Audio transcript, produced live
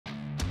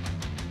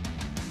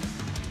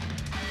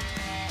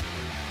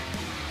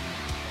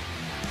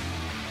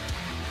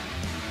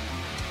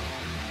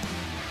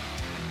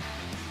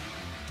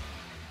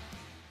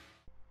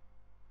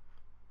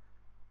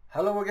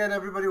Hello again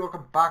everybody,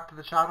 welcome back to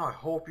the channel. I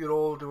hope you're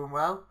all doing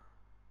well.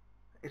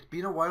 It's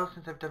been a while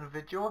since I've done a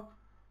video,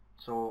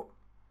 so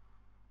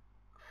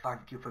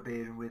thank you for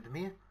bearing with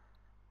me.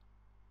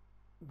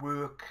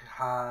 Work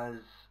has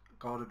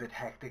got a bit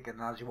hectic, and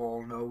as you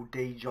all know,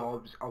 day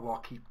jobs are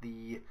what keep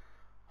the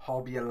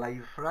hobby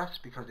alive for us,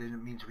 because it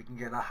means we can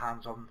get our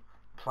hands on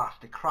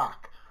plastic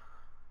crack.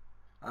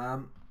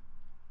 I've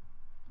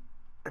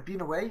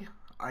been away.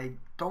 I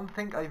don't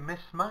think I've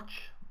missed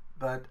much,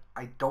 but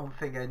I don't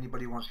think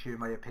anybody wants to hear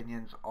my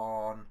opinions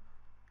on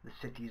the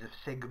cities of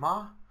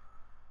Sigmar.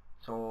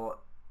 So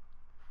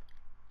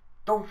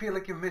don't feel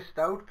like you've missed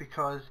out,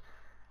 because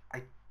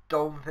I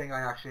don't think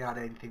I actually had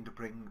anything to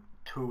bring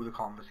to the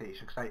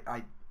conversation, because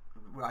I'm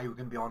going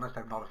to be honest,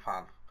 I'm not a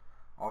fan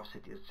of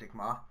Cities of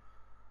Sigmar.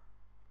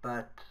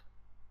 But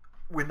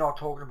we're not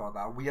talking about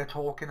that. We are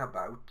talking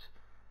about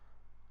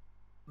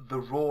the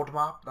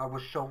roadmap that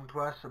was shown to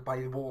us by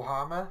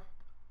Warhammer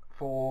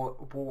for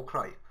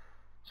WarCry.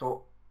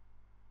 So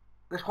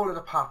let's call it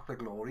a path to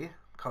glory,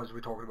 because we're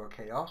talking about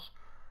chaos,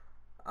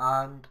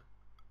 and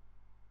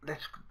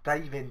let's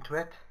dive into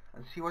it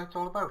and see what it's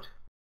all about.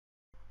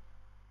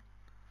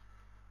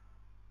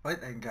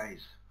 Right then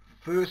guys,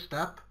 first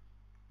up,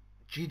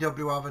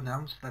 GW have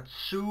announced that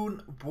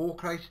soon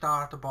WarCry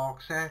Starter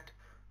box set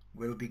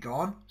will be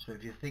gone. So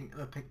if you're thinking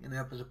of picking it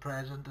up as a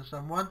present to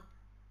someone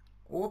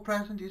or a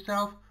present to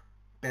yourself,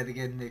 better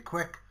get in there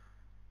quick,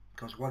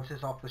 because once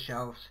it's off the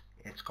shelves,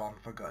 it's gone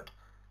for good.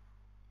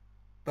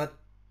 But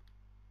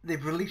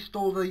they've released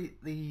all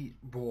the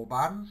war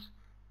bands,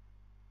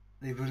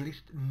 they've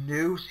released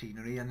new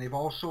scenery, and they've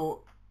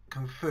also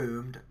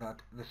confirmed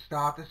that the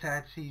starter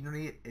set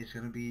scenery is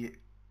going to be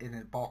in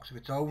a box of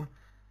its own,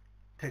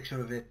 picture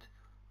of it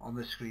on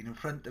the screen in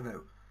front of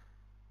you.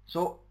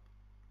 So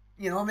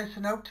you're not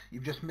missing out,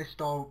 you've just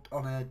missed out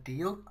on a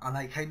deal. And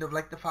I kind of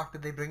like the fact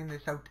that they're bringing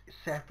this out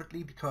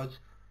separately, because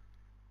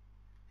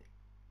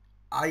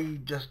I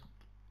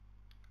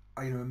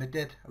admit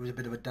it, I was a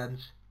bit of a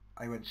dunce.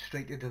 I went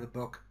straight into the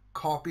book,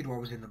 copied what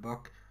was in the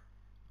book,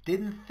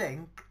 didn't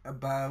think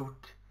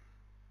about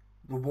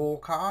the war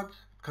cards,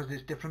 because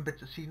there's different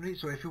bits of scenery.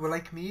 So if you were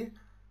like me,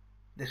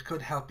 this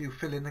could help you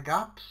fill in the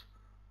gaps.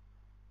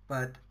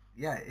 But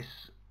yeah,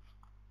 it's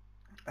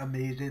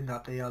amazing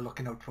that they are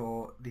looking out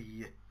for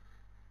the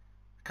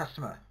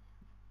customer.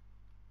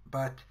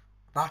 But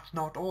that's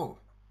not all.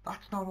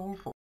 That's not all,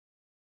 folks.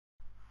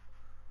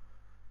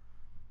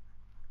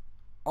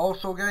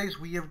 Also guys,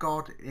 we have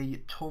got a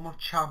Tome of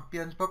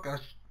Champions book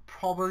that's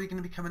probably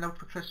going to be coming out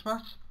for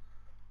Christmas,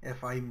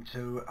 if I'm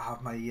to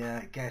have my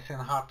guessing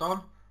hat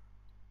on.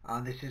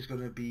 And this is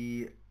going to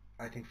be,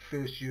 I think,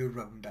 first year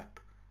roundup.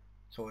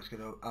 So it's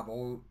going to have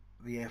all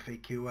the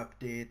FAQ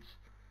updates.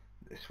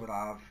 This will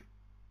have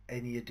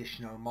any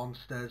additional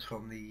monsters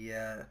from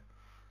the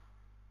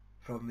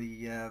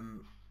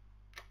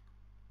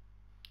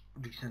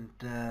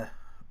recent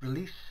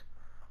release.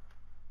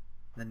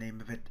 The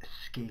name of it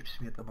escapes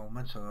me at the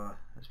moment, so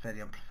it's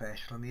very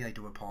unprofessional of me, I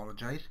do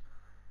apologise.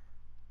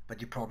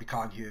 But you probably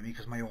can't hear me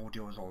because my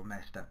audio is all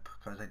messed up,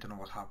 because I don't know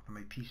what's happened to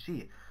my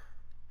PC.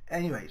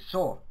 Anyway,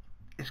 so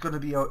it's going to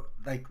be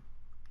like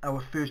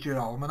our first year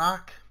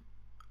almanac.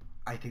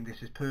 I think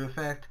this is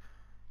perfect.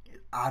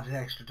 It adds an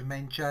extra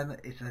dimension.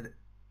 It's a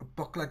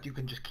booklet you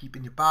can just keep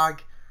in your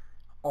bag,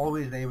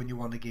 always there when you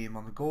want a game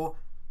on the go.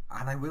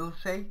 And I will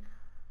say,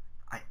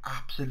 I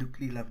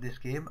absolutely love this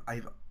game.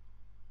 I've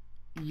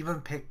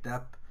even picked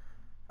up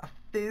a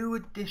few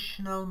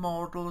additional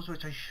models,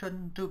 which I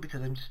shouldn't do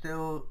because I'm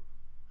still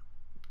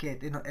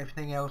getting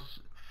everything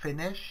else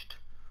finished,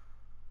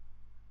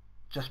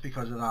 just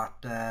because of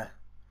that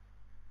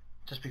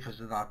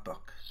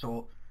book.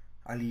 So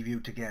I'll leave you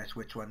to guess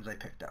which ones I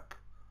picked up.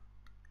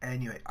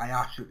 Anyway, I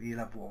absolutely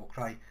love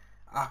WarCry.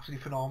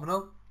 Absolutely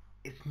phenomenal.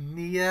 It's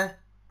near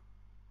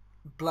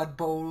Blood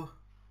Bowl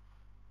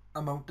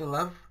amount of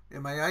love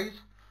in my eyes,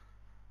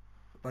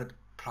 but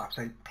perhaps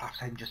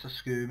I'm just a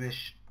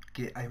skirmish.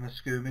 I'm a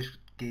skirmish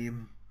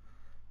game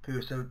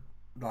person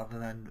rather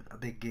than a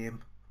big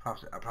game.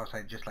 Perhaps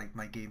I just like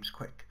my games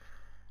quick,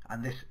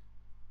 and this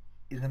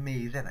is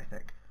amazing, I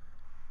think.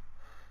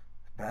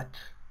 But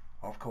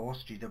of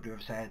course, GW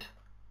have said,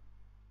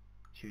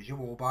 here's your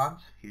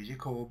warbands, here's your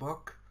core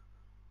book,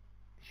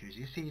 here's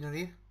your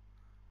scenery,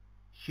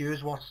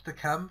 here's what's to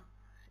come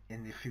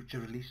in the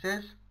future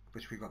releases,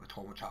 which we got the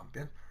Tome of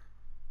Champion.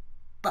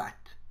 But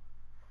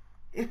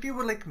if you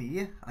were like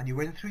me and you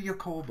went through your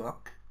core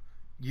book,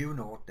 you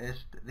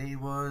noticed there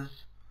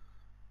was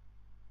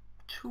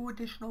 2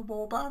 additional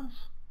warbands.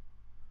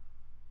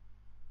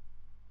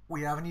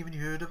 We haven't even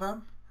heard of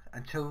them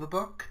until the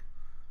book,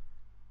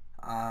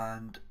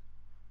 and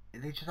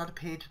they just had a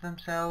page to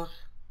themselves.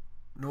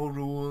 No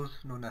rules,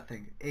 no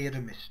nothing. Air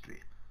of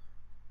mystery.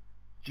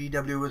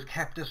 GW has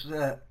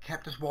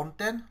kept us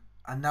wanting,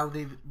 and now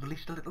they've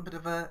released a little bit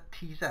of a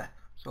teaser.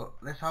 So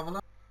let's have a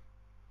look.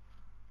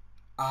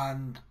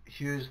 And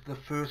here's the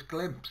first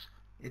glimpse.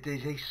 It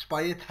is a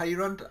Spire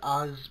Tyrant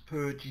as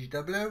per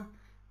GW,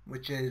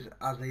 which is,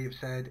 as they've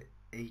said,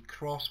 a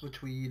cross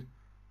between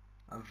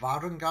a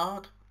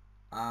Varangard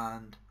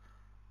and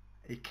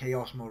a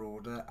Chaos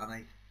Marauder, and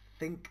I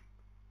think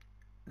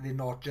they're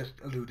not just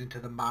alluding to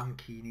the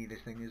mankini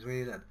this thing is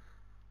wearing.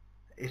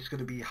 It's going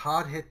to be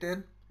hard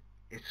hitting,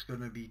 it's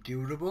going to be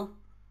durable,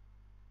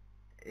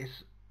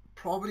 it's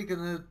probably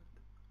going to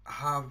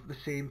have the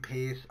same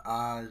pace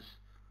as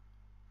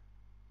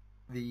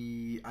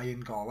the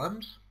Iron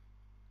Golems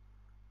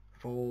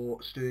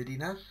for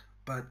sturdiness,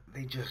 but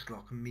they just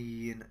look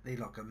mean, they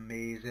look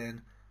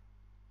amazing.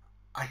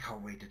 I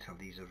can't wait until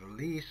these are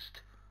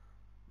released,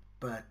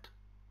 but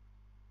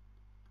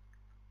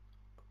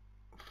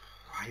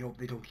I hope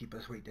they don't keep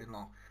us waiting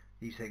long.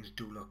 These things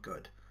do look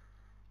good.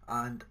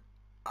 And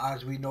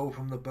as we know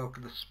from the book,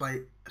 the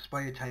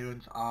Spire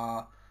Tyrants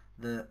are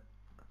the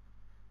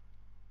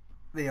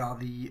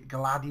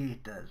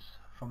gladiators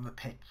from the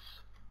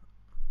pits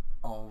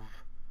of,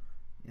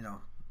 you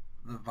know,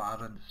 the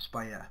Varan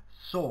Spire.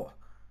 So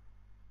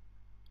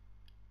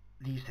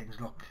these things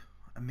look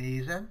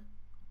amazing.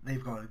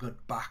 They've got a good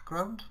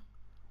background.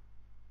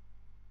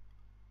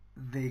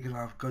 They're gonna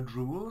have good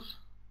rules.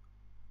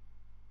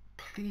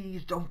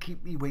 Please don't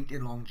keep me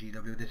waiting long,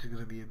 GW. This is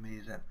gonna be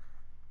amazing.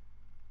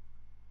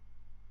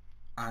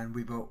 And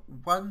we've got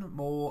one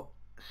more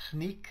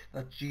sneak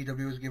that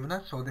GW has given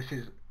us. So this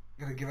is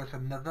gonna give us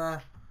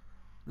another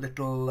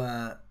little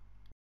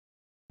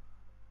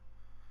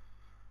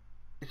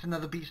it's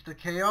another Beast of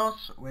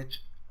Chaos,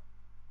 which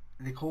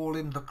they call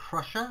him the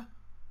Crusher.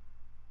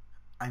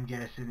 I'm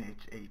guessing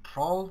it's a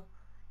troll.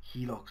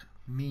 He looks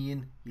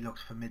mean, he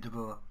looks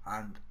formidable,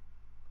 and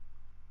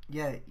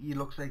yeah, he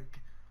looks like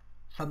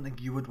something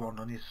you would want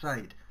on his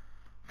side.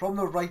 From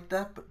the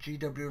write-up,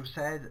 GW have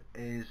said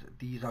is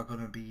these are going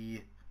to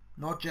be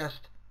not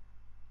just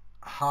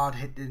hard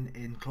hitting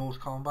in close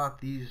combat,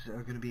 these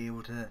are going to be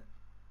able to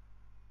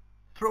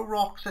throw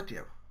rocks at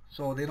you.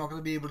 So they're not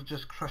going to be able to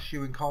just crush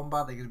you in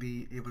combat, they're going to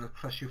be able to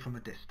crush you from a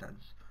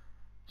distance.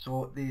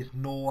 So there's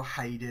no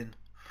hiding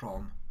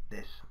from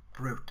this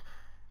brute.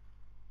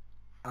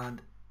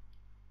 And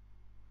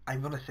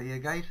I'm going to say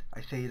it, guys,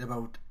 I say it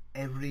about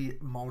every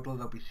model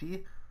that we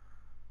see.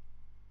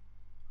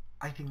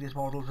 I think this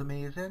model's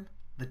amazing.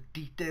 The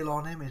detail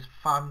on him is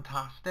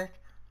fantastic.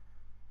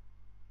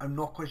 I'm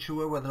not quite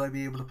sure whether I'll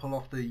be able to pull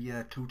off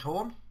the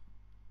two-tone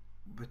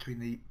between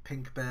the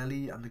pink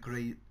belly and the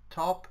grey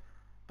top,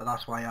 but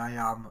that's why I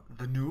am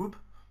the noob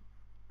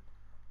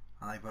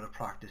and I've got to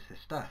practice this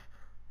stuff.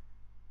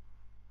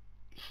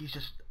 He's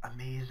just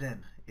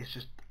amazing. It's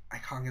just, I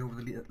can't get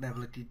over the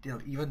level of detail,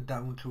 even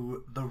down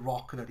to the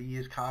rock that he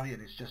is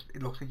carrying. It's just,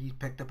 it looks like he's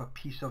picked up a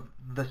piece of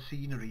the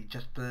scenery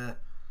just to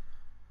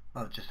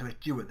hit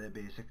you with it,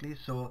 basically.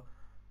 So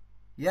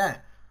yeah,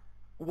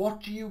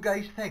 what do you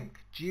guys think?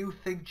 Do you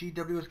think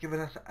GW has given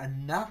us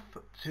enough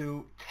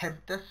to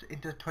tempt us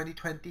into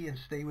 2020 and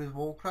stay with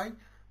WarCry?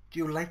 Do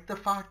you like the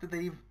fact that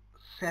they've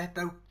set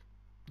out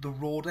the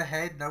road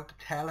ahead now to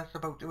tell us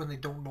about it when they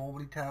don't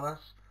normally tell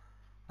us?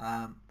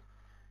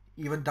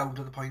 Even down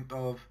to the point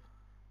of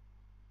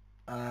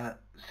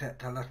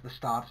telling us the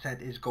start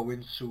set is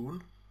going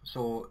soon.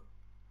 So,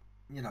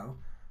 you know,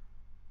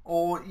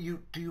 or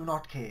do you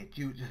not care?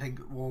 Do you think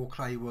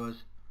WarCry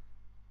was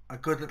a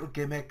good little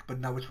gimmick, but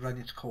now it's run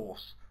its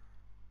course?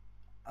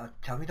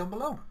 Tell me down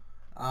below,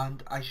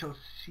 and I shall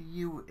see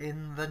you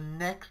in the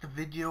next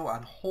video,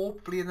 and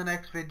hopefully in the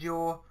next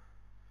video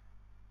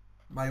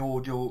my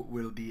audio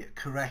will be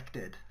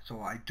corrected, so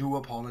I do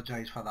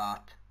apologise for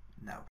that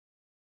now.